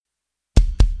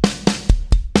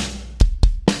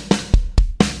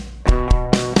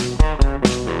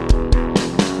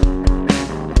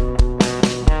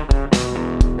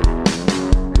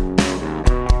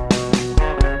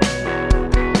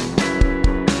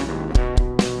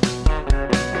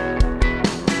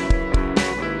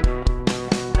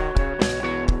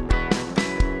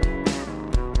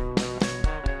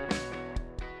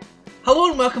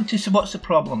welcome to So What's the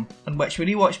Problem, in which we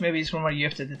rewatch movies from our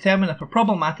youth to determine if they're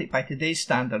problematic by today's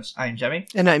standards. I'm Jimmy.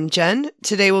 And I'm Jen.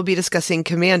 Today we'll be discussing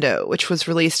Commando, which was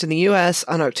released in the US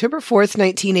on October 4th,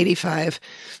 1985,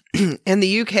 and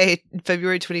the UK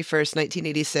February 21st,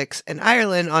 1986, and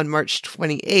Ireland on March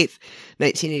 28th,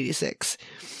 1986.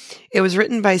 It was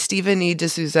written by Stephen E.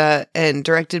 D'Souza and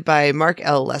directed by Mark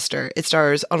L. Lester. It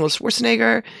stars Arnold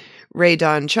Schwarzenegger, Ray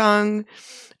Don Chong,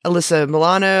 Alyssa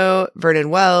Milano, Vernon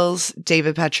Wells,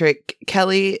 David Patrick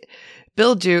Kelly,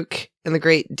 Bill Duke, and the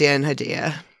great Dan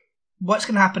Hedaya. What's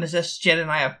going to happen is this: Jen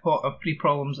and I have thought of 3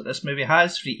 problems that this movie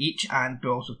has, 3 each, and we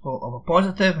also thought of a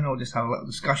positive, and we'll just have a little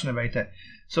discussion about it.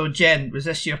 So, Jen, was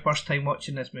this your first time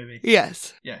watching this movie?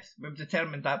 Yes. Yes. We've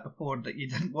determined that before, that you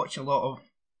didn't watch a lot of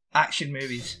action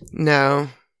movies. No.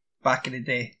 Back in the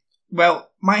day.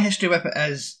 Well, my history with it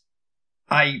is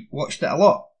I watched it a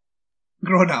lot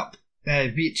growing up.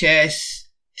 VHS,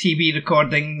 TV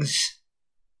recordings,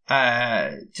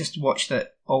 just watched it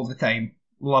all the time,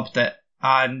 loved it,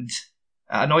 and it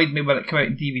annoyed me when it came out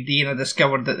in DVD, and I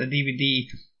discovered that the DVD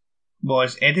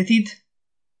was edited,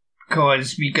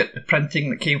 because we got the printing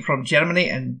that came from Germany,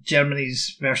 and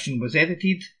Germany's version was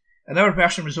edited, and our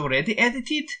version was already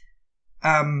edited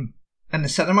in the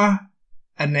cinema,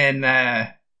 and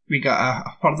then we got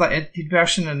a further edited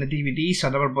version in the DVD, so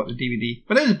I never bought the DVD.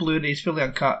 But it is Blu-ray, it's fully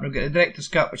uncut, and we've got the director's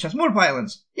cut, which has more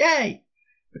violence. Yay!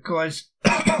 Because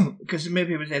the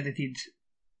movie was edited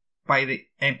by the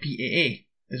MPAA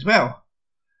as well.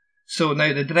 So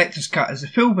now the director's cut is the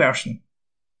full version.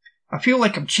 I feel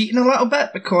like I'm cheating a little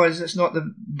bit, because it's not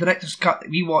the director's cut that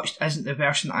we watched isn't the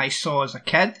version I saw as a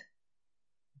kid.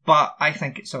 But I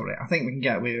think it's alright. I think we can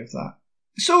get away with that.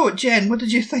 So, Jen, what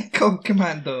did you think of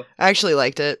Commando? I actually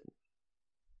liked it.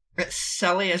 It's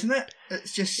silly, isn't it?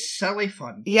 It's just silly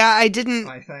fun. Yeah, I think.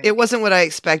 It wasn't what I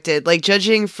expected. Like,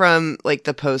 judging from, like,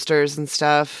 the posters and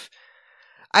stuff,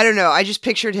 I don't know. I just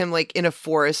pictured him, like, in a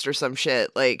forest or some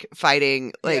shit, like,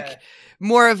 fighting, like,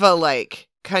 more of a, like,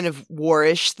 kind of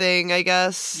war-ish thing, I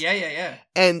guess. Yeah.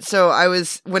 And so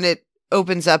when it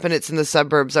opens up and it's in the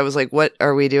suburbs, I was like, what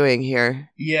are we doing here?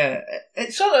 Yeah,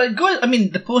 it sort of goes, I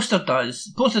mean, the poster does.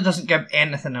 The poster doesn't give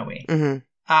anything away.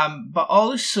 Mm-hmm. But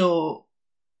also,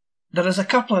 there is a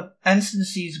couple of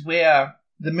instances where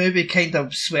the movie kind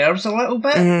of swerves a little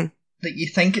bit, that you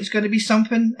think it's going to be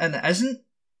something, and it isn't.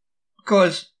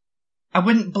 Because I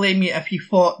wouldn't blame you if you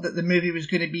thought that the movie was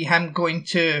going to be him going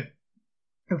to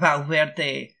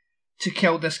Valverde to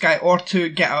kill this guy, or to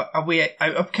get a way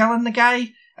out of killing the guy,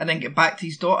 and then get back to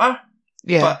his daughter.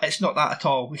 Yeah. But it's not that at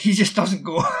all. He just doesn't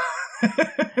go.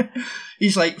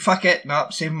 He's like, fuck it, no,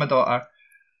 saving my daughter.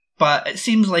 But it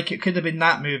seems like it could have been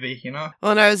that movie, you know?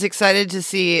 Well, and I was excited to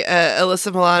see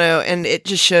Alyssa Milano, and it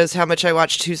just shows how much I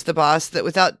watched Who's the Boss, that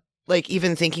without, like,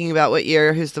 even thinking about what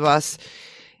year Who's the Boss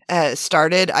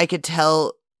started, I could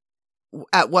tell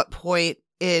at what point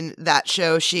in that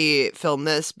show she filmed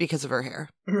this because of her hair.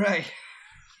 Right.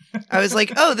 I was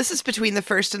like, oh, this is between the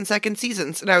first and second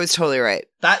seasons. And I was totally right.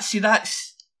 That's scary,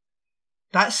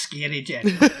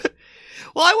 Jen.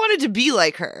 Well, I wanted to be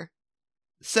like her.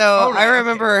 So I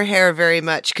remember her hair very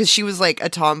much, because she was like a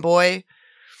tomboy.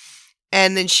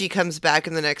 And then she comes back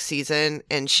in the next season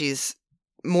and she's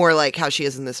more like how she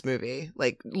is in this movie.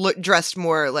 Like, dressed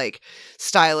more like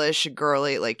stylish,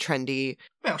 girly, like trendy.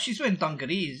 Well, she's wearing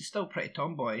dungarees. It's still pretty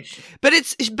tomboyish. But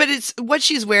it's what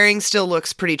she's wearing still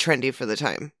looks pretty trendy for the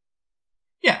time.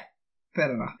 Yeah,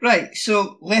 fair enough. Right,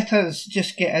 so let us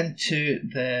just get into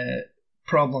the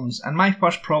problems. And my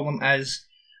first problem is,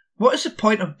 what is the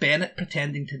point of Bennett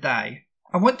pretending to die?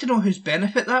 I want to know whose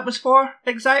benefit that was for,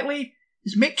 exactly.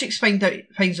 Because Matrix finds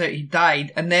out he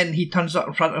died, and then he turns up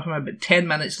in front of him about 10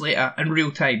 minutes later in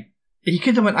real time. He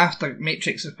could have went after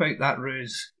Matrix without that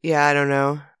ruse. Yeah, I don't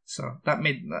know. So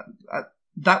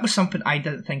that was something I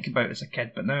didn't think about as a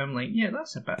kid, but now I'm like, yeah,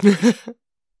 that's a bit.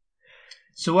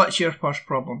 So what's your first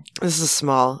problem? This is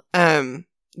small.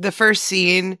 The first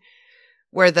scene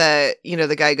where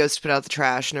the guy goes to put out the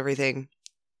trash and everything,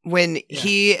 when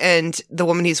he and the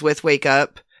woman he's with wake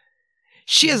up,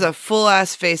 she has a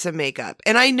full-ass face of makeup.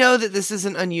 And I know that this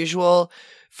isn't unusual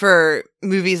for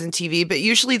movies and TV, but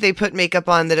usually they put makeup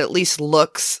on that at least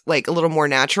looks like a little more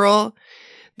natural.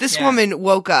 This woman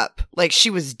woke up like she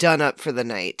was done up for the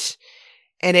night.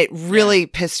 And it really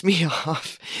pissed me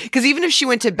off. Because even if she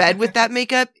went to bed with that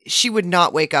makeup, she would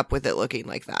not wake up with it looking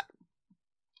like that.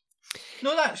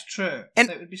 No, that's true. And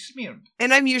it would be smeared.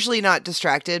 And I'm usually not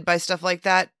distracted by stuff like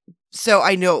that. So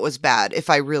I know it was bad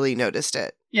if I really noticed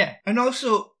it. Yeah. And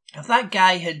also, if that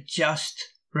guy had just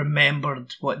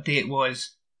remembered what day it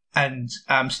was and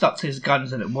stuck to his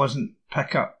guns and it wasn't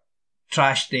pick up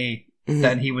trash day,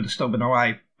 then he would have still been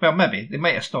alive. Well, maybe. They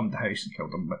might have stormed the house and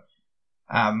killed him, but...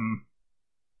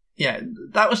 yeah,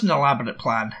 that was an elaborate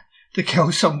plan to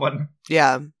kill someone.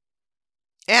 Yeah.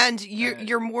 And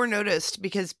you're more noticed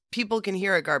because people can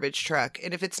hear a garbage truck.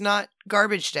 And if it's not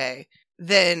garbage day,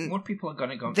 then... more people are going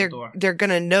to go out the door. They're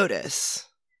going to notice.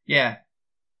 Yeah.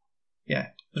 Yeah.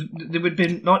 There would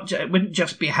be it wouldn't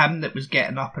just be him that was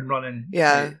getting up and running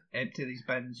to empty these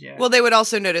bins, yeah. Well, they would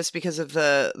also notice because of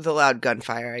the loud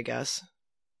gunfire, I guess.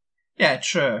 Yeah,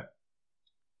 true.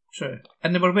 True.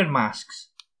 And they were wearing masks.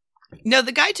 No,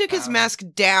 the guy took his mask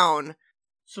down.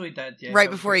 So he did, yeah.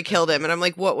 Right before he killed him, and I'm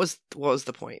like, what was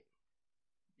the point?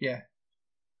 Yeah.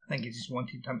 I think he just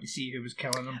wanted him to see who was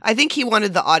killing him. I think he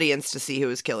wanted the audience to see who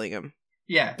was killing him.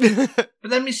 Yeah. But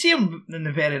then we see him in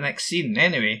the very next scene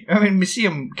anyway. I mean, we see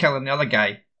him killing the other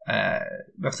guy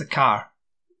with the car.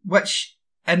 Which,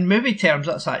 in movie terms,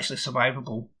 that's actually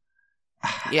survivable.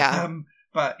 Yeah.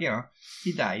 But,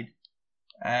 he died.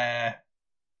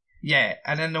 Yeah,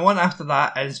 and then the one after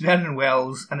that is Vernon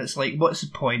Wells, and it's like, what's the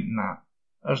point in that?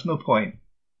 There's no point.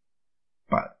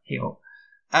 But, hey-ho.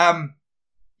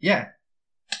 Yeah.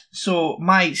 So,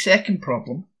 my second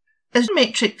problem is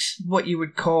Matrix what you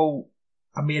would call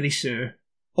a Mary Sue,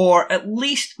 or at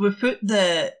least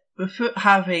without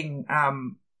having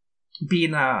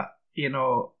being a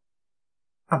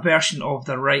version of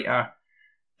the writer.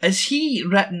 Is he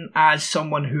written as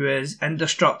someone who is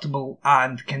indestructible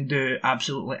and can do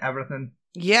absolutely everything?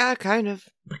 Yeah, kind of.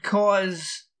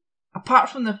 Because apart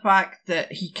from the fact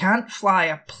that he can't fly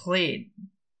a plane,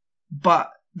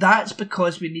 but that's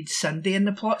because we need Cindy in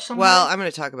the plot somewhere. Well, I'm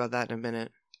going to talk about that in a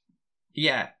minute.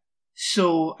 Yeah.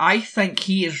 So I think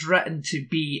he is written to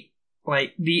be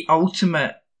like the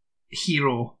ultimate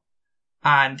hero,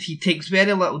 and he takes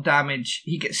very little damage.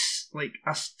 He gets like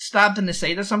stabbed in the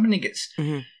side or something. He gets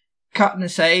cut in the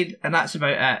side, and that's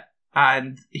about it.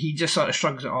 And he just sort of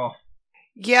shrugs it off.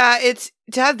 Yeah, it's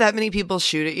to have that many people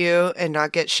shoot at you and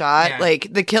not get shot. Yeah.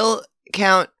 Like the kill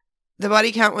count, the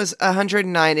body count was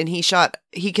 109, and he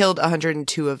killed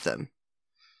 102 of them.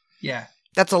 Yeah,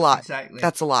 that's a lot. Exactly,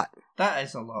 that's a lot. That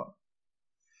is a lot.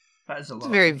 That is a lot. It's a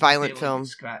very violent film.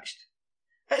 Scratched.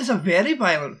 It is a very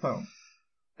violent film.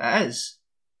 It is.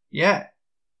 Yeah.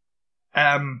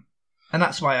 And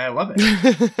that's why I love it.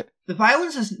 The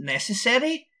violence isn't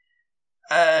necessary.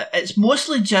 It's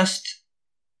mostly just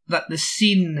that the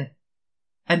scene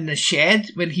in the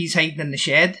shed, when he's hiding in the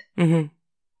shed,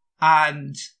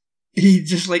 and he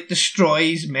just like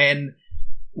destroys men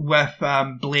with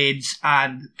blades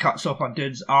and cuts off a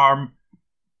dude's arm,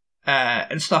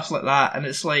 and stuff like that. And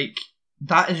it's like,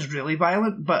 that is really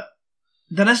violent, but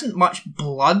there isn't much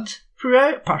blood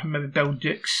throughout, apart from maybe Bill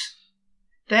Duke's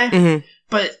death.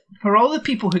 But for all the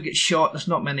people who get shot, there's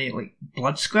not many like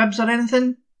blood squibs or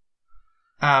anything.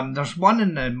 There's one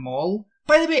in the mall.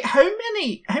 By the way, how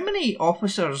many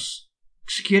officers,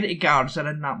 security guards are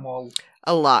in that mall?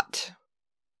 A lot.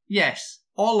 Yes,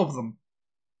 all of them.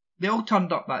 They all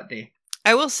turned up that day.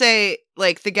 I will say,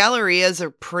 like, the Galleria is a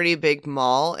pretty big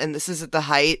mall, and this is at the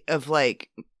height of,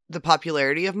 like, the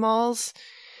popularity of malls.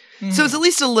 So it's at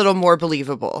least a little more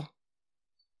believable.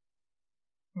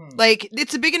 Like,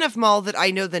 it's a big enough mall that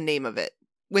I know the name of it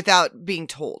without being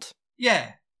told.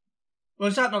 Yeah. Well,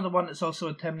 is that not the one that's also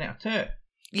in Terminator 2?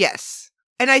 Yes.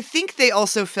 And I think they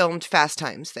also filmed Fast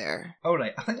Times there. Oh,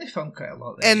 right. I think they filmed quite a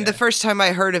lot there. And the first time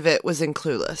I heard of it was in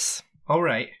Clueless. All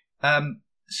right.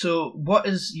 So what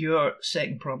is your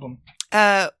second problem?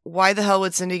 Why the hell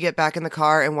would Cindy get back in the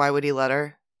car, and why would he let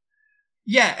her?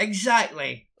 Yeah,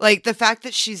 exactly. Like, the fact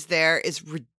that she's there is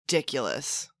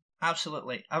ridiculous.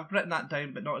 Absolutely. I've written that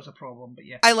down, but not as a problem, but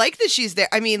yeah. I like that she's there.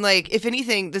 I mean, like, if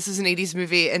anything, this is an 80s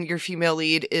movie, and your female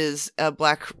lead is a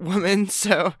black woman,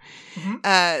 so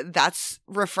that's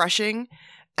refreshing.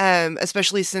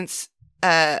 Especially since,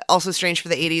 also strange for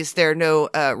the 80s, there are no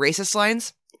racist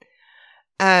lines.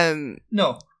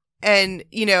 No. And,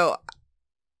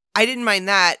 I didn't mind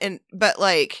that, but,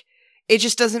 like, it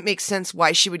just doesn't make sense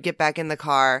why she would get back in the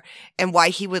car, and why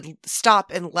he would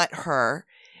stop and let her,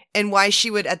 and why she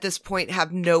would, at this point,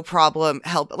 have no problem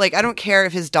help. Like, I don't care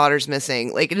if his daughter's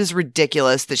missing. Like, it is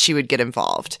ridiculous that she would get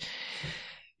involved.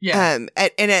 Yeah.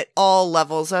 At all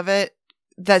levels of it,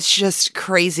 that's just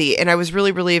crazy. And I was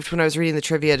really relieved when I was reading the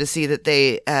trivia to see that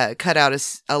they cut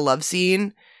out a love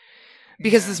scene.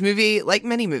 Because this movie, like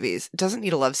many movies, doesn't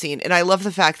need a love scene. And I love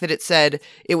the fact that it said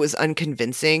it was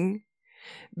unconvincing.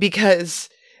 Because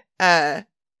I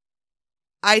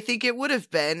think it would have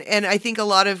been. And I think a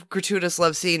lot of gratuitous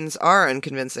love scenes are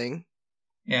unconvincing.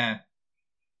 Yeah.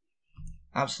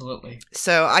 Absolutely.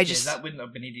 So that wouldn't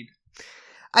have been needed.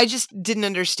 I just didn't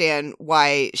understand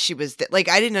why she was like,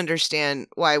 I didn't understand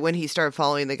why when he started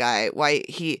following the guy, why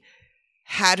he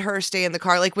had her stay in the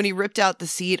car. Like when he ripped out the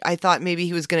seat, I thought maybe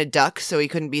he was going to duck so he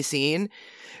couldn't be seen,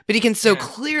 but he can so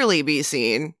clearly be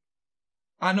seen.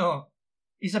 I know.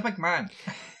 He's a big man.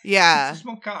 Yeah. It's a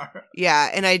small car. Yeah.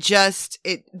 And I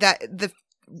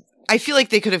feel like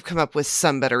they could have come up with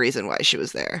some better reason why she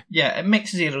was there. Yeah, it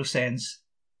makes zero sense.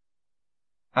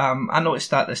 I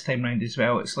noticed that this time round as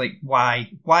well. It's like,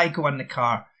 why? Why go in the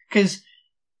car? Because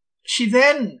she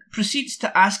then proceeds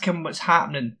to ask him what's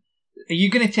happening. Are you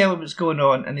going to tell him what's going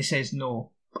on? And he says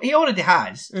no. But he already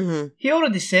has. Mm-hmm. He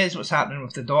already says what's happening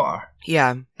with the daughter.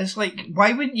 Yeah. It's like,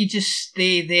 why wouldn't you just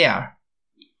stay there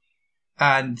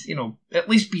and, at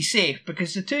least be safe?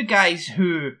 Because the two guys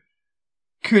who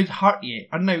could hurt you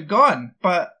are now gone.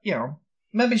 But,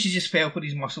 maybe she just fell for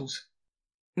his muscles.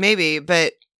 Maybe,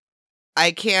 but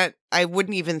I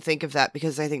wouldn't even think of that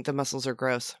because I think the muscles are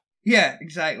gross. Yeah,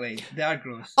 exactly. They are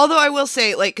gross. Although I will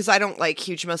say, like, because I don't like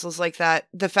huge muscles like that,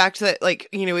 the fact that, like,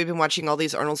 we've been watching all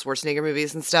these Arnold Schwarzenegger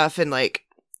movies and stuff, and, like,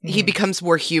 he becomes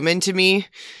more human to me.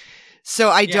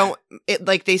 So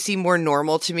they seem more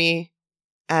normal to me.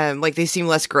 Like, they seem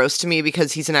less gross to me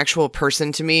because he's an actual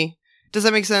person to me. Does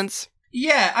that make sense?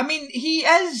 Yeah, I mean, he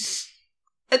is...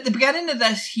 At the beginning of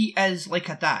this, he is like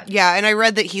a dad. Yeah, and I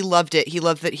read that he loved it. He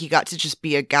loved that he got to just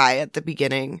be a guy at the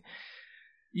beginning.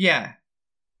 Yeah.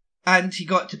 And he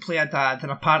got to play a dad, and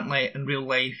apparently in real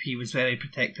life he was very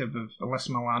protective of Alyssa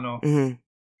Milano. Mm-hmm.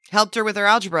 Helped her with her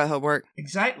algebra homework.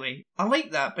 Exactly. I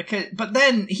like that, but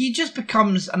then he just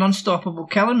becomes an unstoppable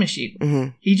killing machine. Mm-hmm.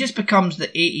 He just becomes the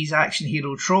 80s action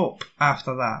hero trope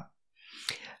after that.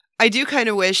 I do kind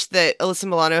of wish that Alyssa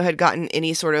Milano had gotten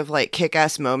any sort of, like,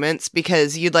 kick-ass moments,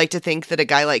 because you'd like to think that a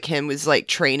guy like him was, like,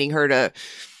 training her to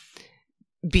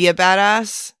be a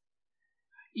badass.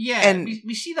 Yeah, and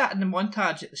we see that in the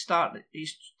montage at the start that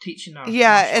he's teaching her.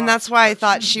 Yeah, and that's why I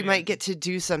thought she might get to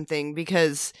do something,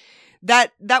 because that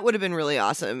would have been really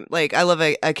awesome. Like, I love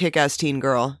a kick-ass teen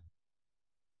girl.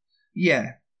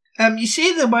 Yeah. You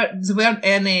say there weren't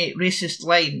any racist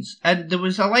lines, and there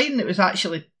was a line that was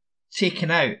actually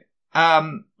taken out.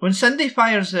 When Cindy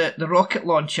fires the rocket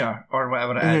launcher, or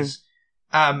whatever it is,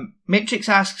 Matrix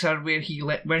asks her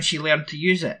when she learned to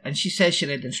use it, and she says she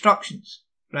read instructions,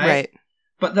 right?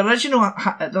 But the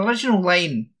original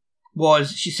line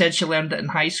was, she said she learned it in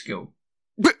high school.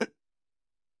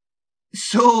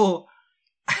 So...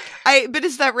 But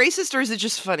is that racist, or is it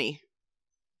just funny?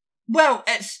 Well,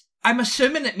 I'm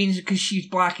assuming it means because she's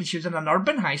black and she was in an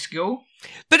urban high school.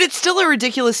 But it's still a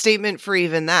ridiculous statement for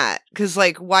even that. Because,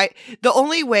 like, why? The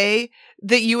only way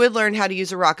that you would learn how to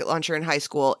use a rocket launcher in high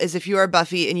school is if you are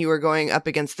Buffy and you are going up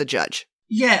against the judge.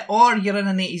 Yeah, or you're in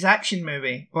an 80s action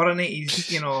movie. Or an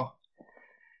 80s,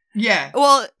 Yeah.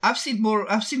 Well, I've seen more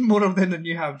of them than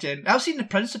you have, Jen. I've seen The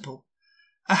Principal.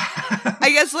 I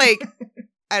guess, like,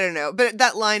 I don't know. But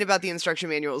that line about the instruction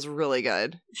manual is really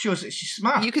good. Shows that she's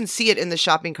smart. You can see it in the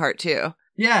shopping cart, too.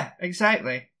 Yeah,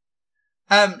 exactly.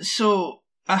 So,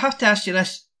 I have to ask you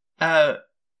this.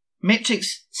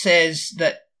 Matrix says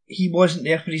that he wasn't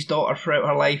there for his daughter throughout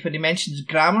her life, and he mentions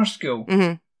grammar school.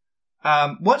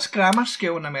 Mm-hmm. What's grammar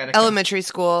school in America? Elementary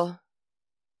school.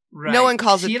 Right. No one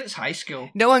calls Here it's high school.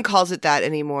 No one calls it that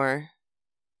anymore.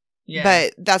 Yeah.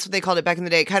 But that's what they called it back in the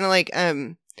day. Kind of like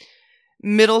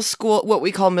middle school, what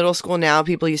we call middle school now.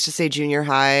 People used to say junior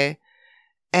high.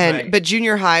 But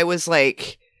junior high was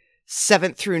like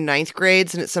 7th through 9th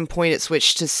grades, and at some point it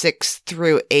switched to 6th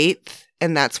through 8th,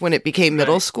 and that's when it became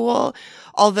middle school.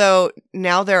 Although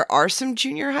now there are some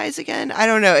junior highs again. I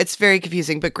don't know. It's very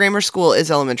confusing, but grammar school is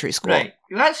elementary school. Right.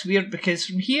 That's weird, because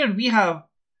from here we have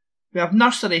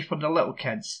nursery for the little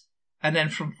kids, and then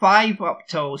from 5 up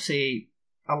till, say,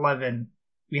 11,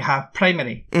 we have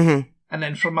primary. Mm-hmm. And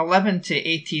then from 11 to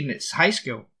 18, it's high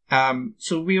school.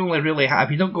 So we only really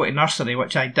have, you don't go to nursery,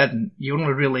 which I didn't, you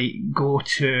only really go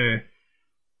to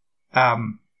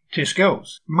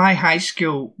schools. My high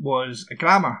school was a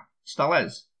grammar, still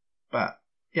is. But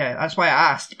yeah, that's why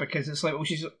I asked, because it's like, well,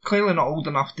 she's clearly not old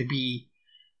enough to be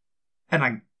in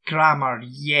a grammar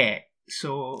yet.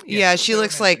 So yeah, she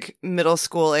looks like middle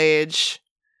school age.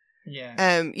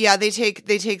 Yeah. Yeah, they take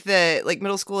the, like,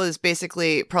 middle school is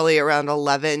basically probably around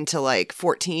 11 to like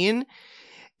 14.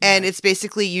 And it's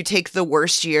basically you take the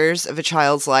worst years of a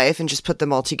child's life and just put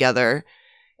them all together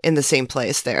in the same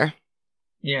place there.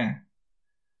 Yeah.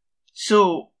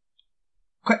 So,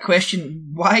 quick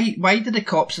question. Why did the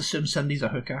cops assume Cindy's a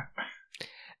hooker?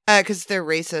 Because they're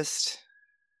racist.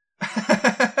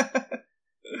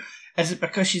 Is it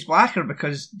because she's black, or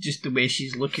because just the way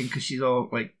she's looking, because she's all,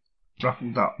 like,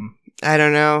 ruffled up? I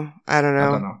don't know. I don't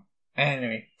know.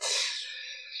 Anyway.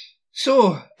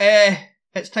 So,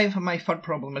 it's time for my third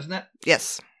problem, isn't it?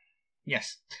 Yes.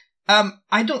 Yes.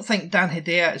 I don't think Dan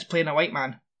Hedaya is playing a white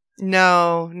man.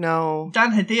 No.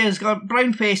 Dan Hedaya's got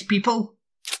brown face, people.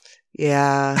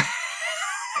 Yeah.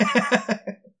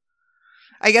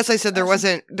 I guess I said there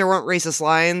weren't racist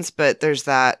lines, but there's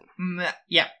that.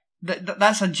 Yeah.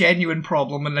 That's a genuine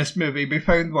problem in this movie. We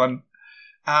found one.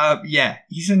 Yeah,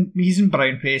 he's in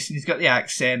brown face and he's got the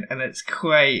accent and it's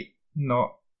quite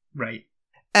not right.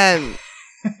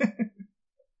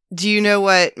 Do you know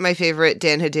what my favorite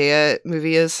Dan Hedaya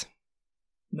movie is?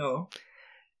 No.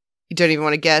 You don't even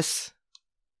want to guess?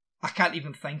 I can't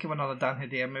even think of another Dan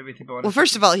Hedaya movie, to be honest. Well,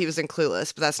 first of all, he was in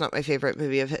Clueless, but that's not my favorite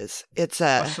movie of his. It's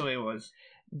so he was.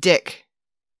 Dick.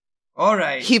 All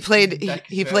right. He played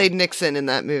Nixon in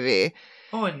that movie.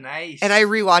 Oh, nice. And I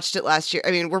rewatched it last year.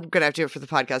 I mean, we're going to have to do it for the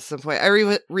podcast at some point. I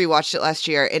rewatched it last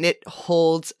year, and it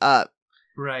holds up.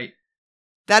 Right.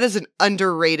 That is an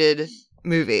underrated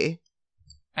movie.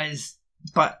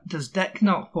 But does Dick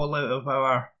not fall out of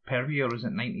our purview, or is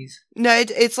it 90s? No,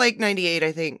 it's like 98,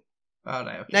 I think. All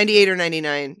right. Okay. 98 or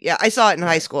 99. Yeah, I saw it in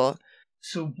high school.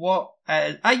 So what?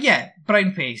 Yeah,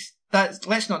 brown face.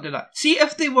 Let's not do that. See,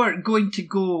 if they were going to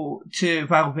go to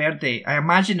Valverde, I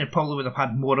imagine they probably would have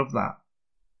had more of that.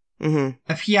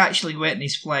 Mm-hmm. If he actually went in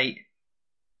his flight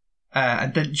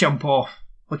and didn't jump off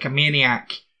like a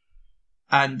maniac,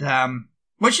 and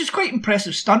which is quite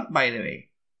impressive stunt, by the way,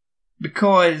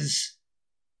 because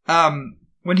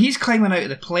when he's climbing out of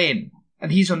the plane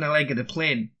and he's on the leg of the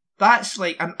plane, that's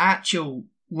like an actual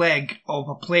leg of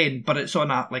a plane, but it's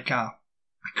on a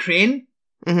crane.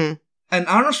 Mm-hmm. And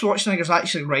Arnold Schwarzenegger's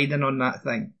actually riding on that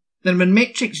thing. Then when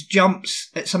Matrix jumps,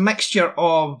 it's a mixture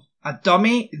of a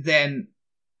dummy, then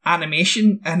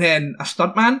animation, and then a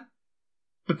stuntman.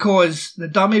 Because the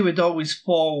dummy would always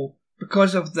fall,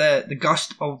 because of the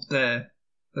gust of the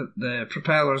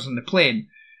propellers in the plane,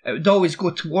 it would always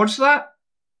go towards the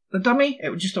dummy. It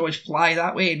would just always fly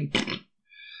that way. And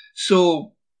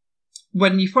so,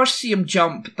 when you first see him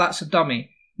jump, that's a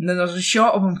dummy. And then there's a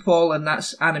shot of him falling,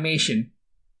 that's animation.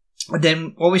 And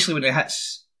then, obviously, when it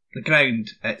hits the ground,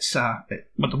 it's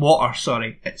with the water,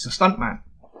 it's a stuntman.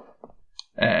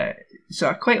 So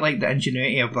I quite like the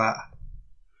ingenuity of that,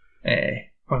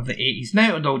 of the 80s.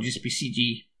 Now it would all just be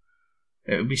CG.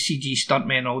 It would be CG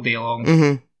stuntmen all day long.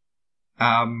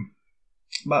 Mm-hmm.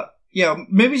 But, yeah,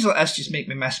 movies like this just make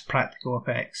me miss practical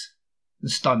effects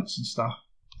and stunts and stuff.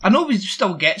 I know we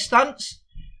still get stunts,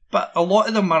 but a lot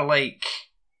of them are,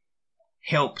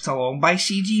 helped along by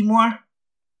CG more.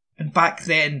 And back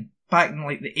in the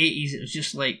 80s, it was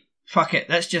just like, fuck it,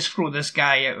 let's just throw this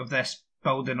guy out of this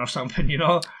building or something, you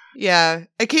know? Yeah.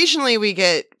 Occasionally we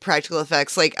get practical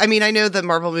effects. I know the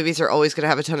Marvel movies are always going to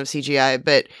have a ton of CGI,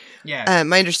 but yeah.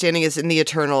 My understanding is in the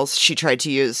Eternals, she tried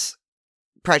to use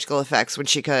practical effects when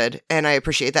she could, and I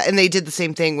appreciate that. And they did the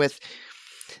same thing with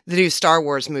the new Star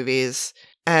Wars movies,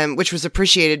 which was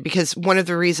appreciated because one of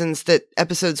the reasons that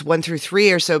episodes 1 through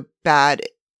 3 are so bad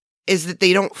is that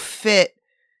they don't fit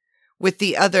with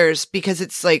the others because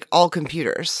it's all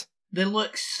computers. They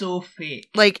look so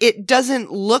fake. It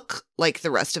doesn't look like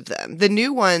the rest of them. The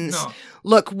new ones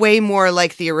look way more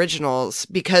like the originals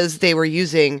because they were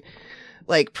using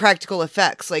practical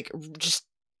effects, just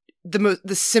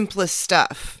the simplest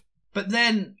stuff. But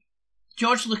then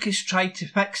George Lucas tried to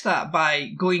fix that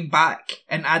by going back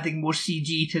and adding more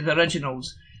CG to the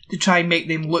originals to try and make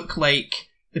them look like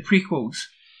the prequels.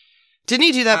 Didn't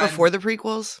he do that before the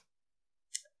prequels?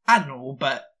 I know,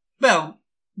 but, well,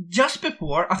 just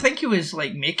before, I think he was,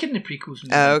 making the prequels.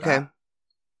 Oh, okay.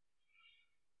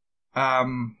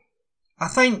 I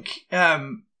think,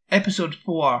 episode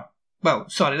 4,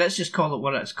 let's just call it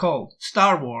what it's called,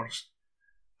 Star Wars,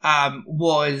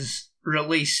 was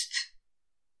released,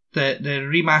 the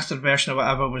remastered version of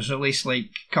whatever was released, a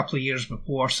couple of years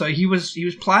before, so he was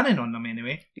planning on them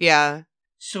anyway. Yeah.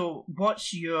 So,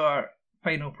 what's your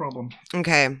final problem?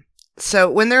 Okay. So,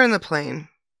 when they're in the plane...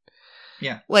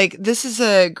 Yeah. This is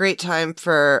a great time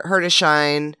for her to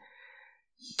shine,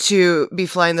 to be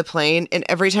flying the plane, and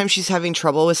every time she's having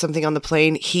trouble with something on the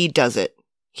plane, he does it.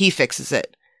 He fixes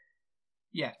it.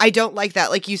 Yeah. I don't like that.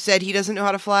 Like you said, he doesn't know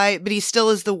how to fly, but he still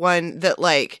is the one that,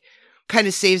 kind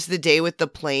of saves the day with the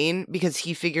plane because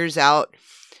he figures out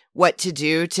what to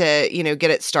do to,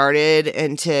 get it started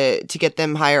and to get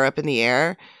them higher up in the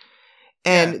air.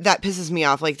 And that pisses me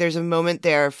off. There's a moment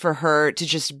there for her to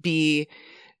just be...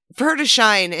 for her to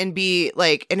shine and be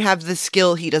and have the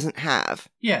skill he doesn't have.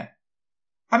 Yeah.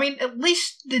 I mean, at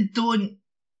least they don't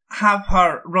have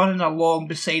her running along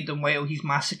beside them while he's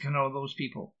massacring all those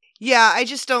people. Yeah, I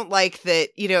just don't like that,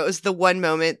 it was the one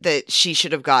moment that she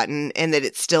should have gotten and that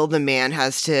it's still the man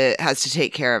has to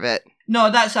take care of it.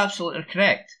 No, that's absolutely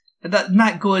correct.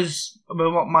 That goes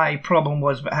with what my problem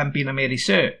was with him being a Mary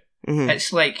Sue. Mm-hmm.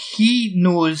 It's like he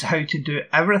knows how to do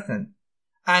everything.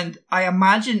 And I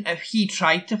imagine if he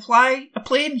tried to fly a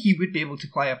plane, he would be able to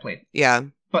fly a plane. Yeah.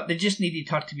 But they just needed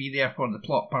her to be there for the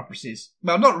plot purposes.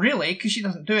 Well, not really, because she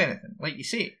doesn't do anything, like you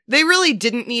say. They really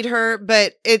didn't need her,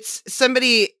 but it's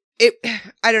somebody...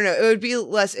 I don't know. It would be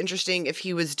less interesting if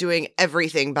he was doing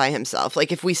everything by himself.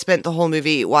 Like if we spent the whole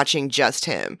movie watching just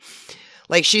him.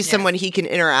 Like she's someone he can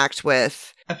interact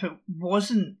with. If it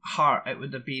wasn't her, it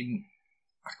would have been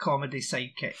a comedy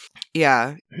sidekick.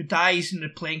 Yeah. Who dies in the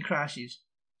plane crashes.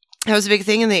 That was a big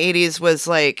thing in the 80s was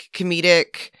like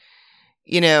comedic,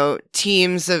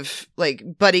 teams of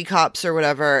like buddy cops or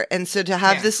whatever. And so to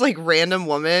have this like random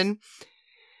woman,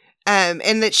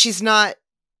 and that she's not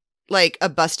like a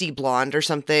busty blonde or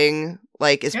something,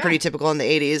 like is pretty typical in the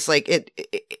 80s. Like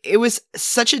it was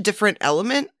such a different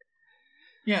element.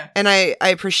 Yeah. And I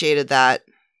appreciated that.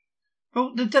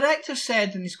 Well, the director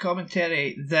said in his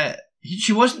commentary that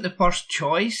she wasn't the first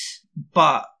choice,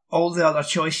 but all the other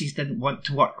choices didn't want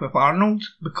to work with Arnold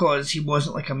because he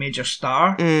wasn't like a major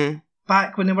star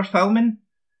back when they were filming.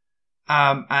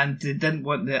 And they didn't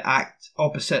want to act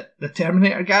opposite the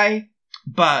Terminator guy,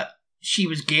 but she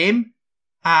was game.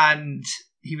 And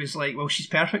he was like, well, she's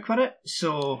perfect for it,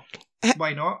 so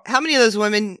why not? How many of those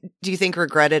women do you think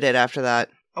regretted it after that?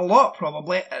 A lot,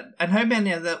 probably. And how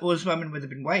many of those women would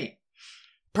have been white?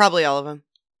 Probably all of them.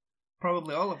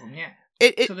 Probably all of them, yeah.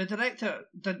 So the director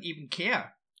didn't even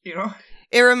care,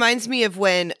 It reminds me of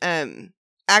when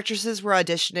actresses were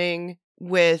auditioning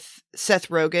with Seth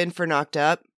Rogen for Knocked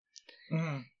Up.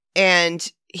 Mm-hmm.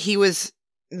 And he was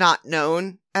not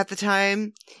known at the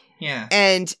time. Yeah.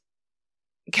 And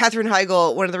Katherine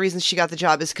Heigl, one of the reasons she got the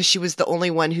job is because she was the only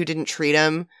one who didn't treat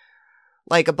him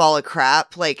like a ball of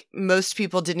crap. Like, most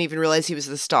people didn't even realize he was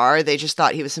the star. They just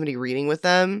thought he was somebody reading with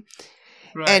them.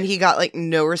 Right. And he got, like,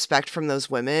 no respect from those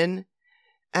women.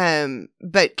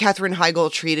 But Katherine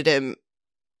Heigl treated him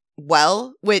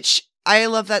well, which I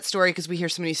love that story because we hear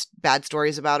so many bad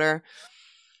stories about her.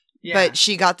 Yeah. But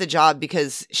she got the job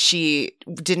because she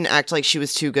didn't act like she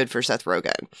was too good for Seth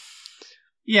Rogen.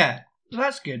 Yeah.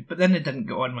 That's good, but then they didn't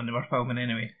go on when they were filming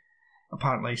anyway,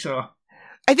 apparently. So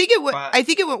I think it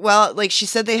went well. Like she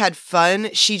said, they had fun.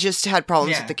 She just had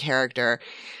problems with the character.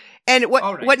 And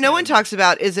what no one talks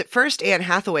about is at first Anne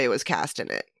Hathaway was cast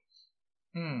in it.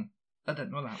 I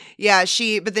didn't know that. Yeah,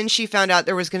 but then she found out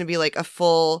there was going to be like a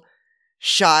full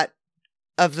shot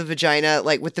of the vagina,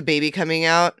 like with the baby coming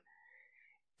out,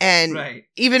 and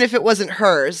even if it wasn't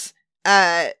hers,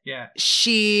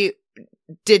 she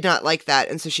did not like that,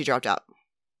 and so she dropped out.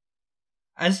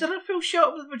 Is there a full shot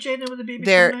of the vagina with the baby?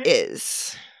 There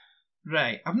is.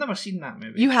 Right, I've never seen that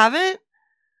movie. You haven't?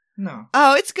 No.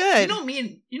 Oh, it's good. You know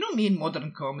me in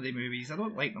modern comedy movies. I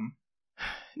don't like them.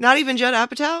 Not even Judd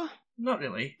Apatow? Not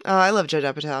really. Oh, I love Judd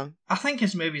Apatow. I think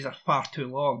his movies are far too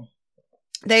long.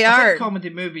 They I are. think comedy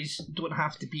movies don't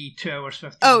have to be 2 hours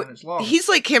 15 minutes long. He's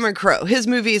like Cameron Crowe. His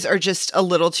movies are just a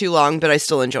little too long, but I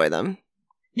still enjoy them.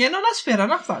 Yeah, no, that's fair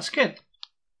enough. That's good.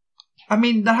 I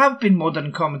mean, there have been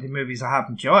modern comedy movies I have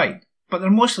enjoyed, but they're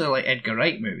mostly like Edgar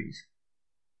Wright movies.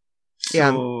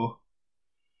 So,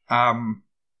 but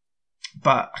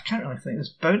I can't really think. There's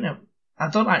bound to... I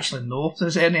don't actually know if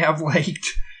there's any I've liked.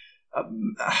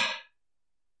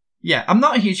 Yeah, I'm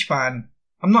not a huge fan.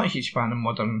 I'm not a huge fan of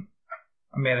modern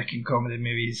American comedy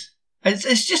movies.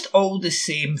 It's just all the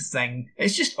same thing.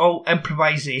 It's just all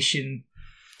improvisation.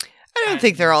 I don't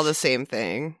think they're all the same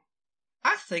thing.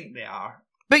 I think they are.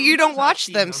 But you don't watch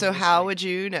them, so how would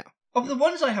you know? Of the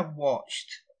ones I have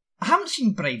watched, I haven't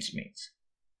seen Bridesmaids.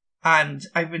 And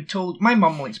I've been told my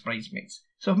mum likes Bridesmaids.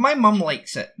 So if my mum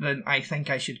likes it, then I think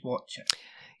I should watch it.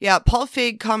 Yeah, Paul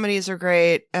Feig comedies are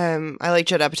great. I like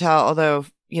Judd Apatow, although,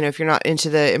 if you're not into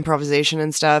the improvisation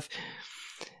and stuff,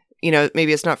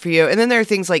 maybe it's not for you. And then there are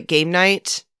things like Game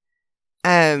Night.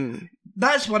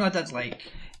 That's one I did like.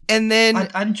 And then...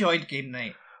 I enjoyed Game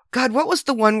Night. God, what was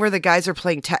the one where the guys are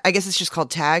playing tag? I guess it's just called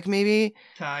Tag, maybe?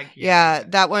 Tag, yeah.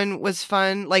 That one was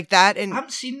fun. Like that and... I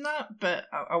haven't seen that, but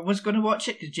I was going to watch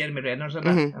it because Jeremy Renner's in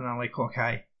it, and I like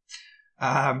Hawkeye.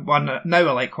 Now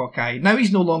I like Hawkeye. Now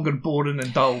he's no longer boring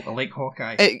and dull. I like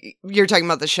Hawkeye. You're talking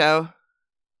about the show?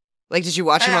 Like, did you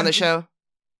watch him on the show?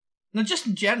 No, just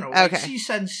in general. Okay. Like, see,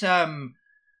 since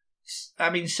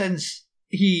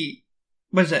he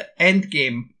was at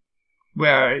Endgame,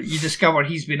 where you discover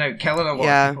he's been out killing a lot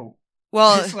of people.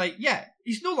 Well, it's like,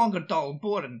 He's no longer dull and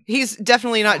boring. He's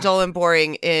definitely not dull and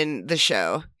boring in the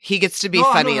show. He gets to be No,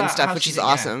 I funny know and that. stuff, I've which seen is it, yeah.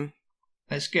 awesome.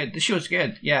 It's good. The show's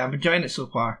good. Yeah, I'm enjoying it so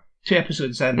far. 2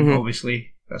 episodes in, Mhm.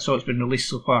 obviously. That's all it's been released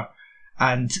so far.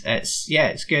 And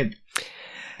it's good.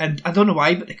 And I don't know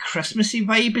why, but the Christmassy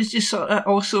vibe is just sort of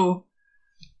also,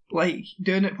 like,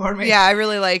 doing it for me. Yeah, I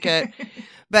really like it.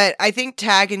 But I think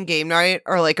Tag and Game Night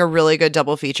are like a really good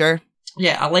double feature.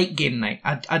 Yeah, I like Game Night.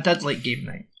 I did like Game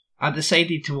Night. I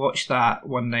decided to watch that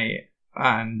one night,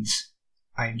 and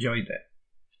I enjoyed it.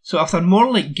 So if they're more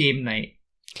like Game Night...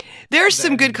 There's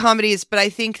some good Then- comedies, but I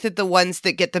think that the ones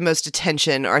that get the most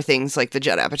attention are things like the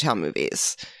Judd Apatow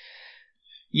movies.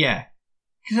 Yeah.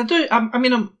 Because I'm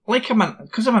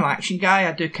an action guy,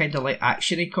 I do kind of like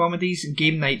action-y comedies, and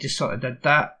Game Night just sort of did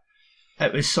that.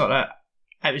 It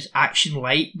was action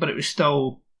light, but it was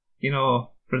still,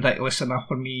 ridiculous enough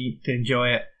for me to enjoy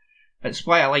it. It's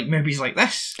why I like movies like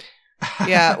this.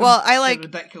 Yeah, well, I like... They're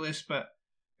ridiculous, but,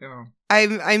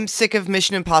 I'm sick of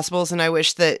Mission Impossibles, and I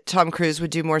wish that Tom Cruise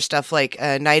would do more stuff like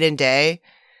Night and Day.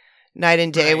 Night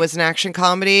and Day Right. was an action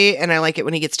comedy, and I like it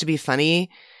when he gets to be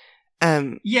funny.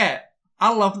 Yeah,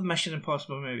 I love the Mission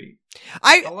Impossible movie.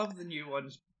 I I love the new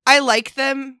ones. I like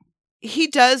them. He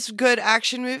does good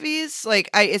action movies. Like,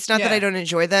 it's not that Yeah. I don't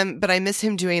enjoy them, but I miss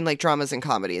him doing like dramas and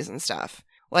comedies and stuff.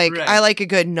 Like, Right. I like a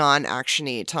good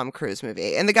non-actiony Tom Cruise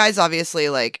movie. And the guy's obviously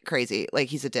like crazy. Like,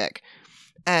 he's a dick.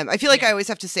 I feel like Yeah. I always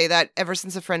have to say that ever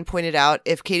since a friend pointed out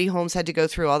if Katie Holmes had to go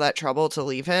through all that trouble to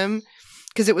leave him,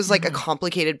 because it was like a Mhm.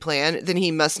 complicated plan, then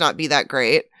he must not be that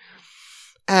great.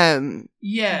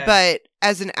 Yeah. But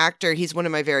as an actor, he's one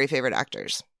of my very favorite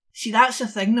actors. See, that's the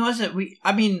thing, though, is it?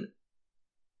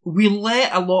 We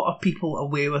let a lot of people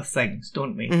away with things,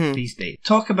 don't we, Mhm. these days?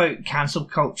 Talk about cancel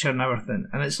culture and everything,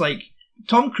 and it's like,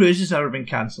 Tom Cruise has never been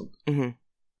cancelled. Mhm.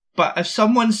 But if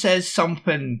someone says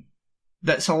something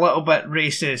that's a little bit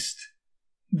racist,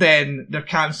 then they're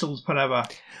cancelled forever.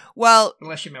 Well,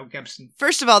 Unless you're Mel Gibson.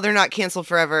 first of all, they're not canceled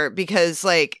forever because,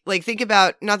 like think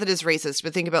about, not that it's racist,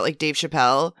 but think about like Dave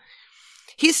Chappelle.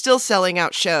 He's still selling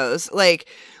out shows. Like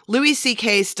Louis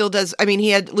C.K. still does. I mean,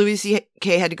 Louis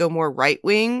C.K. had to go more right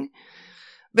wing,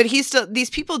 but these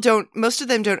people most of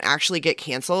them don't actually get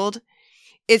canceled.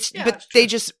 But that's they true.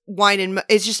 just whine and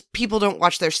it's just people don't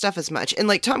watch their stuff as much. And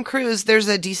like Tom Cruise, there's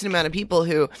a decent amount of people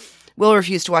who will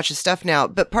refuse to watch his stuff now.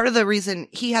 But part of the reason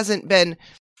he hasn't been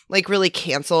like really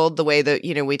canceled the way that,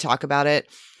 we talk about it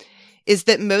is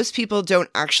that most people don't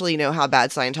actually know how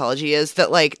bad Scientology is.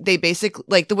 That like they basically,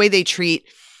 like the way they treat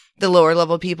the lower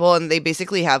level people, and they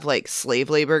basically have like slave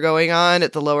labor going on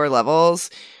at the lower levels.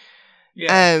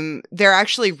 Yeah. They're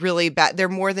actually really bad. They're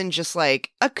more than just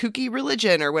like a kooky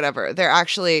religion or whatever. There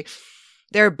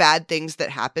are bad things that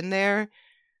happen there.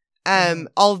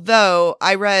 Although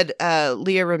I read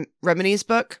Leah Remini's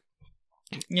book,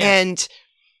 Yeah. and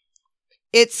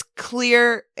it's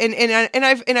clear, and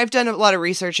I've done a lot of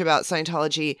research about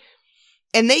Scientology,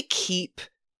 and they keep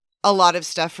a lot of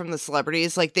stuff from the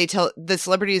celebrities. Like they tell the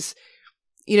celebrities,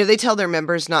 they tell their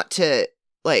members not to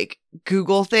like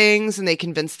Google things, and they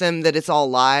convince them that it's all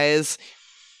lies,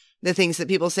 the things that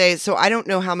people say. So I don't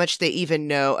know how much they even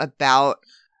know about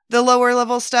the lower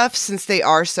level stuff, since they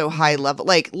are so high level.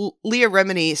 Like Leah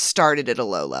Remini started at a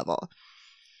low level,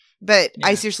 but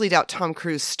I Yeah. seriously doubt Tom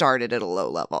Cruise started at a low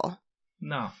level.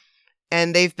 No.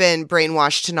 And they've been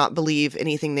brainwashed to not believe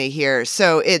anything they hear.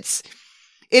 So it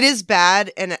is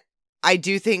bad. And I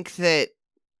do think that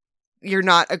you're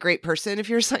not a great person if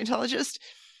you're a Scientologist,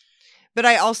 but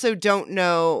I also don't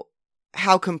know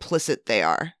how complicit they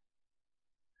are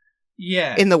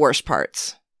Yeah. in the worst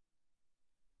parts.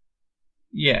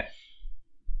 Yeah.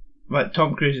 But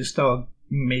Tom Cruise is still a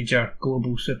major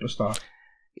global superstar.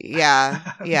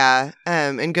 Yeah. Yeah.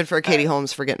 And good for Katie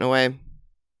Holmes for getting away.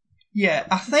 Yeah,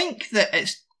 I think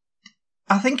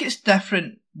it's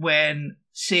different when,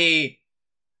 say,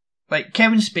 like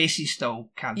Kevin Spacey's still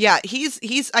cancelled. Yeah.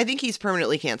 I think he's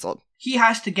permanently canceled. He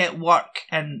has to get work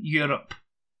in Europe.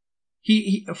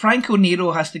 Franco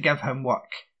Nero has to give him work.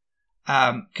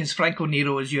 Because Franco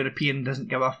Nero is European, doesn't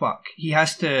give a fuck. He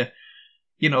has to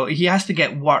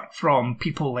get work from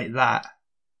people like that,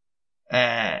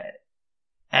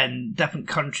 in different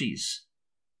countries.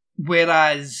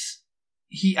 Whereas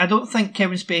I don't think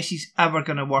Kevin Spacey's ever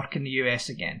going to work in the US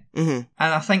again. Mm-hmm. And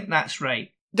I think that's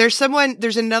right. There's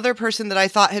another person that I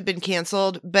thought had been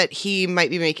canceled, but he might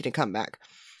be making a comeback.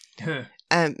 Who?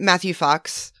 Matthew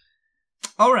Fox.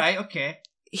 All right, okay.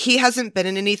 He hasn't been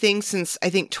in anything since, I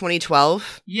think,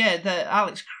 2012. Yeah, the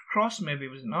Alex Cross movie,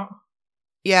 was it not?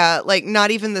 Yeah, like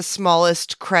not even the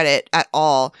smallest credit at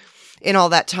all in all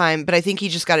that time, but I think he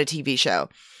just got a TV show.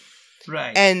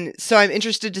 Right. And so I'm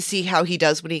interested to see how he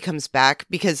does when he comes back,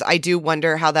 because I do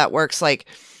wonder how that works, like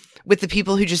with the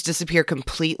people who just disappear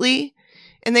completely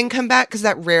and then come back, because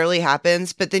that rarely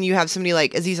happens. But then you have somebody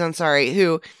like Aziz Ansari,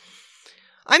 who,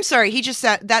 I'm sorry,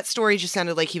 that story just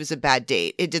sounded like he was a bad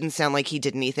date. It didn't sound like he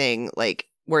did anything like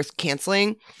worth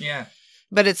canceling. Yeah.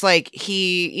 But it's like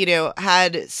he,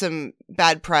 had some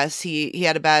bad press. He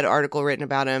had a bad article written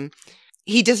about him.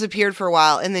 He disappeared for a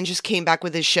while and then just came back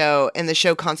with his show, and the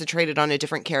show concentrated on a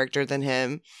different character than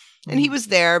him. And he was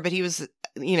there, but he was,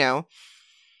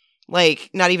 like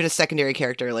not even a secondary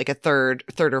character, like a third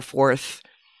or fourth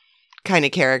kind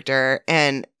of character.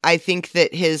 And I think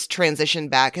that his transition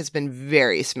back has been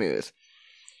very smooth.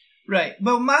 Right.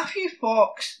 Well, Matthew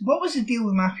Fox, what was the deal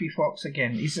with Matthew Fox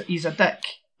again? He's a dick,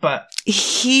 but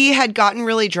he had gotten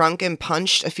really drunk and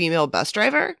punched a female bus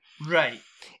driver. Right.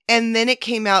 And then it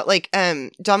came out like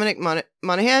Dominic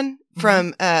Monaghan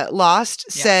from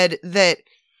Lost said that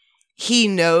he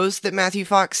knows that Matthew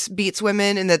Fox beats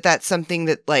women, and that that's something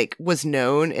that like was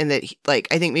known, and that like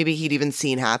I think maybe he'd even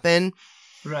seen happen.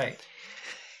 Right.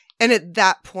 And at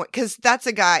that point, because that's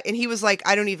a guy, and he was like,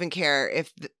 I don't even care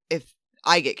if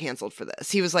I get canceled for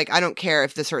this. He was like, I don't care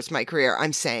if this hurts my career.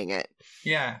 I'm saying it.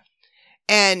 Yeah.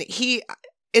 And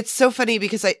it's so funny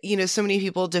because so many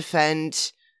people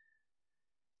defend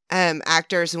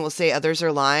actors and will say others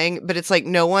are lying, but it's like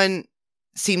no one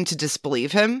seemed to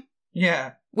disbelieve him.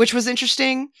 Yeah. Which was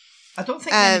interesting. I don't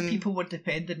think many people were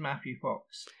defending Matthew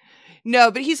Fox.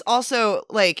 No, but he's also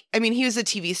like, I mean, he was a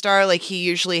TV star. Like he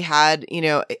usually had,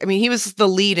 he was the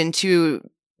lead in 2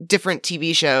 different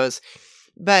TV shows,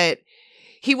 but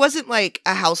he wasn't like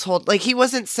a household, like he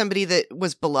wasn't somebody that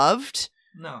was beloved.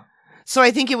 No. So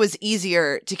I think it was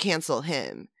easier to cancel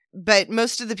him. But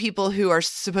most of the people who are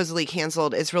supposedly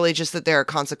canceled, it's really just that there are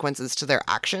consequences to their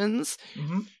actions.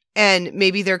 Mm-hmm. And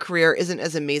maybe their career isn't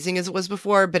as amazing as it was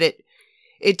before, but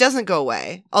it doesn't go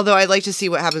away. Although I'd like to see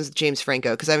what happens with James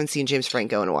Franco, because I haven't seen James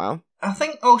Franco in a while. I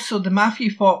think also the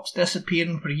Matthew Fox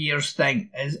disappearing for years thing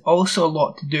is also a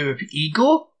lot to do with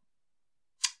ego,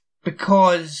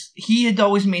 because he had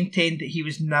always maintained that he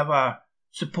was never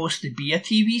supposed to be a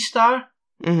TV star.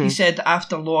 Mm-hmm. He said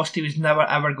after Lost he was never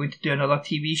ever going to do another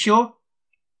TV show,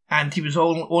 and he was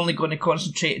only going to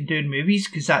concentrate on doing movies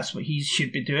because that's what he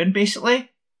should be doing basically.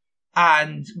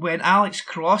 And when Alex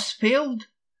Cross failed,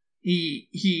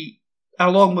 he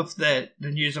along with the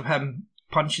news of him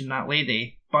punching that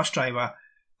lady bus driver,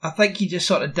 I think he just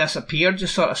sort of disappeared,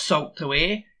 just sort of sulked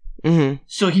away. Mm-hmm.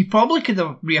 So he probably could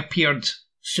have reappeared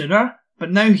sooner, but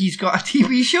now he's got a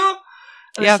TV show,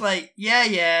 and it's like,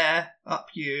 yeah, up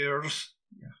yours.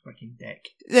 Fucking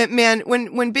dick. Man,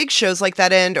 when big shows like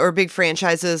that end, or big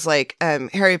franchises like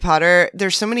Harry Potter,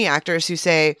 there's so many actors who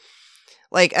say,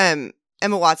 like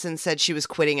Emma Watson said she was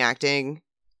quitting acting,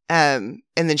 and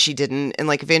then she didn't, and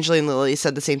like Evangeline Lilly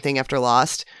said the same thing after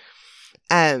Lost,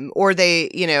 or they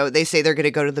say they're going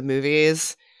to go to the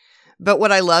movies. But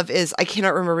what I love is, I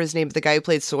cannot remember his name, but the guy who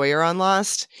played Sawyer on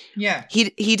Lost. Yeah,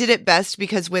 he did it best,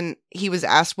 because when he was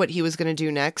asked what he was going to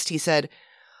do next, he said,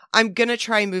 I'm going to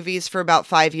try movies for about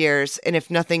 5 years, and if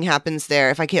nothing happens there,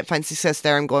 if I can't find success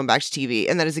there, I'm going back to TV.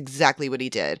 And that is exactly what he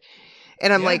did.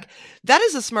 And I'm like, that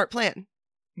is a smart plan.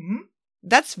 Mm-hmm.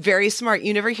 That's very smart.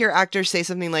 You never hear actors say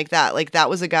something like that. Like, that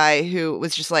was a guy who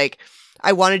was just like,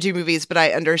 I want to do movies, but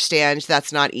I understand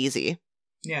that's not easy.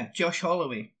 Yeah, Josh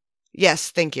Holloway.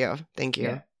 Yes, thank you.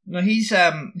 Yeah. No, he's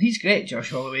great,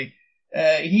 Josh Holloway.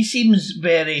 He seems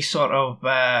very sort of,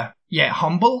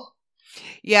 humble.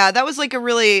 Yeah, that was like a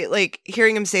really, like,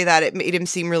 hearing him say that, it made him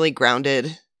seem really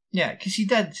grounded. Yeah, because he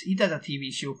did a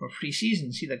TV show for 3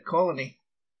 seasons. He did Colony.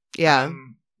 Yeah.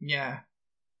 Yeah.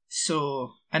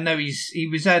 So, and now he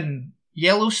was in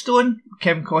Yellowstone,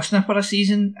 Kevin Costner, for a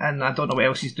season, and I don't know what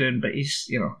else he's doing, but he's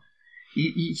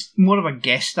more of a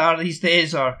guest star these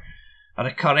days, or a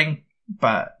recurring.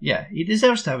 But yeah, he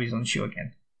deserves to have his own show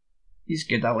again. He's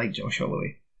good. I like Josh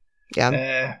Holloway.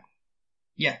 Yeah.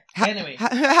 Yeah. Anyway,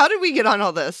 how did we get on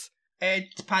all this?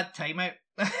 It's pad time out.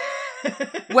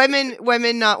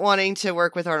 women not wanting to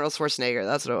work with Arnold Schwarzenegger.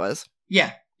 That's what it was.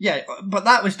 Yeah, but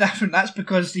that was different. That's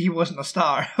because he wasn't a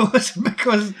star. It wasn't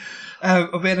because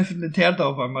of anything they'd heard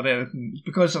of him or anything. It's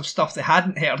because of stuff they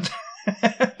hadn't heard.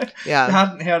 Yeah, they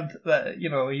hadn't heard that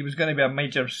he was going to be a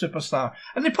major superstar,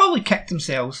 and they probably kicked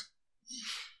themselves.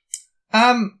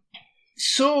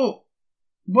 So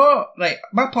what? Right,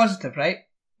 my positive, right?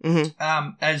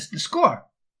 Mm-hmm. Is the score.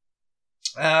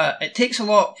 It takes a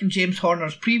lot from James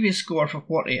Horner's previous score for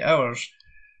 48 Hours,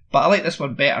 but I like this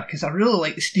one better because I really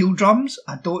like the steel drums.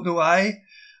 I don't know why.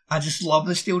 I just love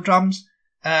the steel drums.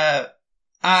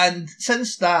 And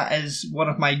since that is one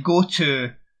of my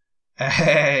go-to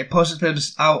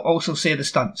Positives, I'll also say the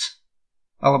stunts.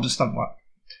 I love the stunt work.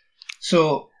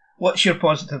 So, what's your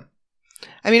positive?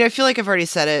 I mean, I feel like I've already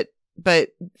said it, but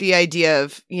the idea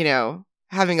of,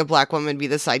 having a black woman be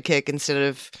the sidekick instead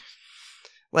of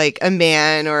like a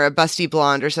man or a busty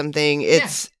blonde or something,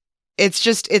 it's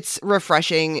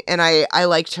refreshing, and I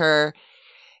liked her,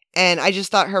 and I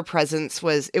just thought her presence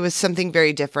was something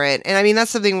very different. And I mean,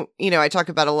 that's something, I talk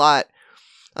about a lot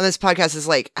on this podcast, is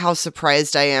like how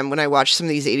surprised I am when I watch some of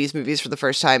these 80s movies for the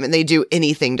first time and they do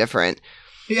anything different.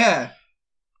 Yeah.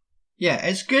 Yeah,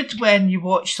 it's good when you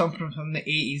watch something from the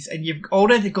 80s and you've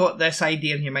already got this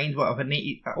idea in your mind what an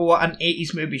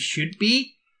 80s movie should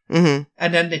be, mm-hmm.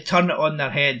 and then they turn it on their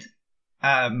head,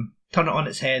 turn it on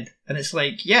its head, and it's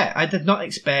like, yeah, I did not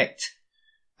expect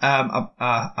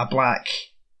a black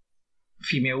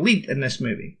female lead in this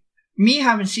movie. Me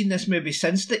having seen this movie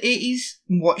since the 80s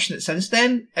and watching it since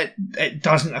then, it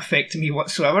doesn't affect me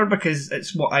whatsoever because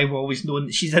it's what I've always known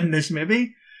that she's in this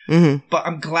movie. Mm-hmm. But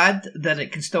I'm glad that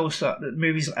that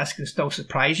movies like this can still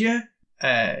surprise you.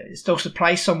 Still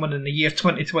surprise someone in the year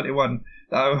 2021.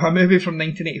 That a movie from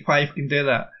 1985 can do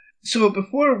that. So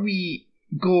before we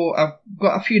go, I've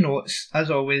got a few notes,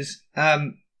 as always.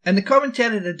 In the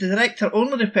commentary, the director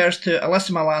only refers to Alyssa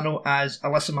Milano as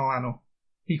Alyssa Milano.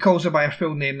 He calls her by her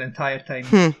full name the entire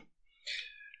time.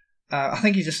 I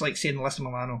think he just likes saying Alyssa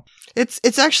Milano.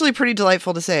 It's actually pretty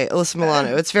delightful to say, Alyssa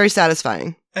Milano. It's very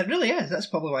satisfying. It really is. That's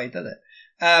probably why he did it.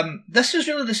 This was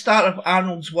really the start of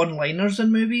Arnold's one-liners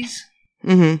in movies.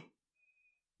 Mm-hmm.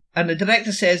 And the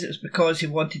director says it was because he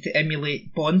wanted to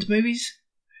emulate Bond movies.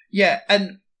 Yeah,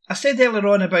 and I said earlier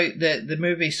on about the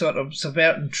movie sort of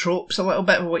subverting tropes a little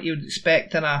bit of what you would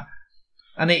expect in an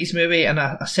 80s movie, and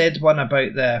I said one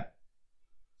about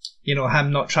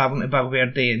him not travelling to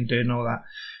Valverde and doing all that.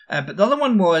 But the other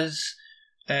one was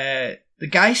the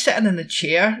guy sitting in the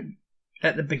chair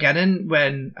at the beginning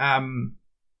when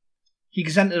he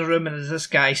goes into the room and there's this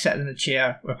guy sitting in the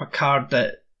chair with a card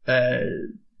that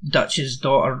Dutch's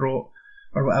daughter wrote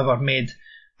or whatever made,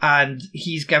 and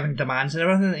he's giving demands and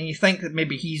everything, and you think that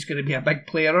maybe he's going to be a big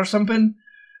player or something,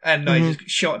 and no, he just got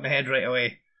shot in the head right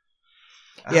away.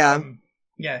 Yeah.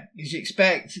 Yeah, because you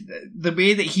expect the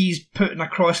way that he's putting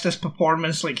across this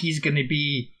performance, like he's going to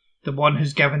be the one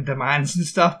who's giving demands and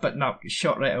stuff, but no, he's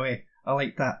shot right away. I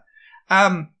like that.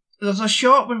 There's a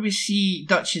shot where we see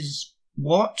Dutch's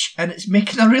watch, and it's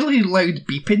making a really loud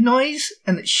beeping noise,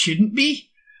 and it shouldn't be.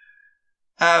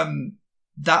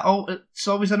 It's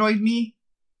always annoyed me,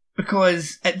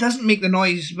 because it doesn't make the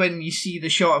noise when you see the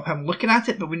shot of him looking at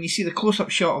it, but when you see the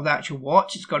close-up shot of the actual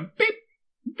watch, it's gone beep,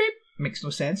 beep. Makes no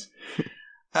sense.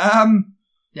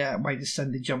 Why does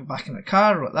Cindy jump back in the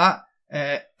car like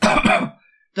that?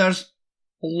 There's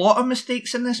a lot of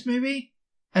mistakes in this movie,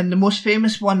 and the most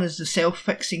famous one is the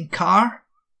self-fixing car.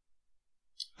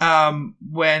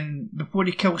 Before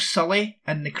he kills Sully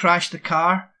and they crash the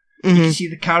car, you can see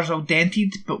the car's all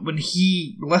dented, but when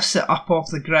he lifts it up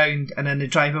off the ground and then they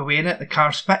drive away in it, the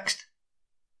car's fixed.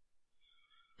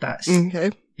 That's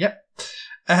okay. Yep.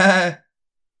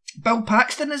 Bill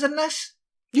Paxton is in this.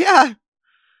 Yeah.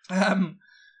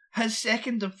 His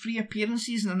second of 3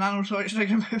 appearances in an Arnold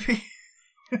Schwarzenegger movie.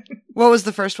 What was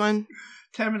the first one?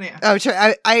 Terminator. Oh,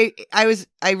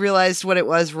 I realized what it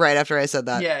was right after I said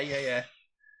that. Yeah.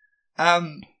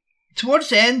 Towards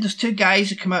the end, there's 2 guys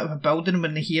who come out of a building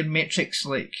when they hear Matrix,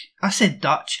 like, I said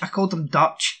Dutch. I called him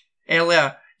Dutch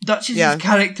earlier. Dutch is his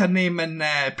character name in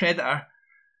Predator.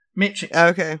 Matrix.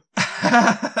 Okay.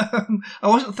 I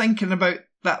wasn't thinking about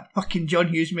that fucking John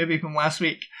Hughes movie from last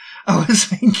week. I was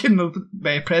thinking of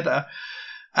Predator.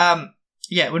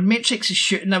 When Matrix is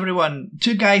shooting everyone,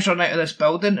 2 guys run out of this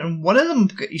building and one of them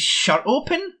got his shirt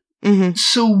open. Mm-hmm.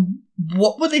 So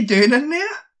what were they doing in there?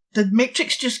 Did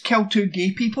Matrix just kill 2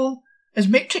 gay people? Is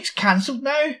Matrix cancelled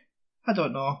now? I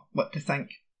don't know what to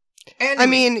think. Anyway, I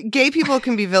mean, gay people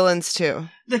can be villains too.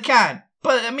 They can.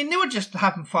 But, I mean, they were just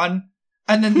having fun.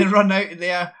 And then they run out of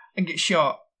there and get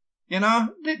shot. You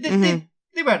know? They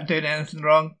weren't doing anything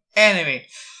wrong. Anyway,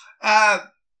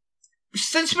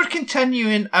 since we're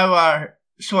continuing our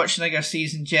Schwarzenegger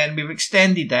season, Jen, we've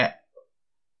extended it.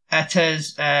 It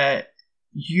is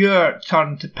your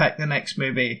turn to pick the next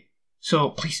movie. So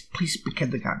please be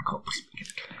kindergarten cop. Please be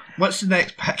kindergarten. What's the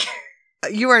next pick?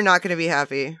 You are not going to be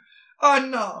happy. Oh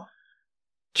no!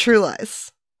 True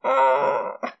Lies.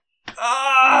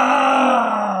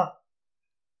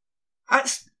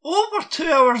 It's over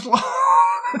 2 hours long.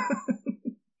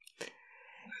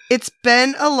 It's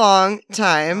been a long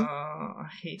time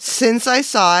since I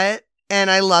saw it,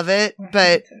 and I love it,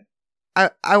 but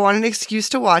I want an excuse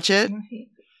to watch it.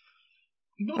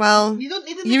 You don't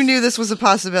need an you knew this was a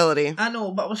possibility. I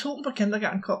know, but I was hoping for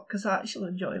Kindergarten Cop because I actually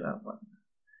enjoy that one.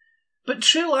 But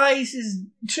True Lies.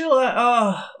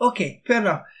 Oh, okay, fair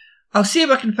enough. I'll see if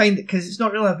I can find it because it's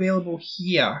not really available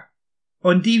here.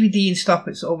 On DVD and stuff,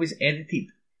 it's always edited.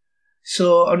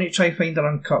 So I'll need to try and find an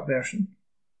uncut version.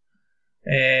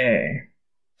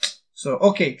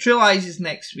 Okay, True Lies is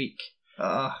next week.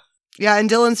 Yeah, and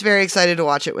Dylan's very excited to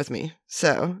watch it with me.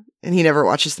 And he never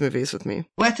watches the movies with me.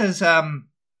 Let us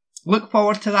look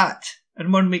forward to that.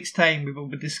 In 1 week's time, we will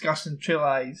be discussing True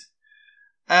Lies.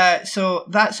 So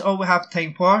that's all we have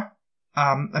time for.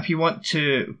 If you want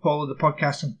to follow the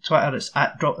podcast on Twitter, it's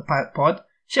at DropThePilotPod.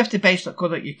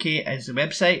 ShiftyBench.co.uk is the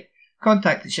website.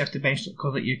 Contact at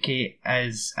ShiftyBench.co.uk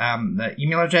is the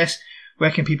email address.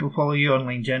 Where can people follow you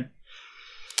online, Jen?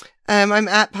 I'm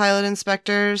at Pilot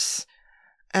Inspectors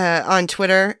on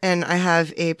Twitter, and I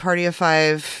have a Party of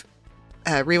Five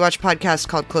rewatch podcast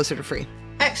called Closer to Free.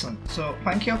 Excellent. So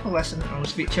thank you all for listening, and we'll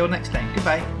speak to you all next time.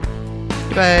 Goodbye.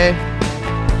 Goodbye.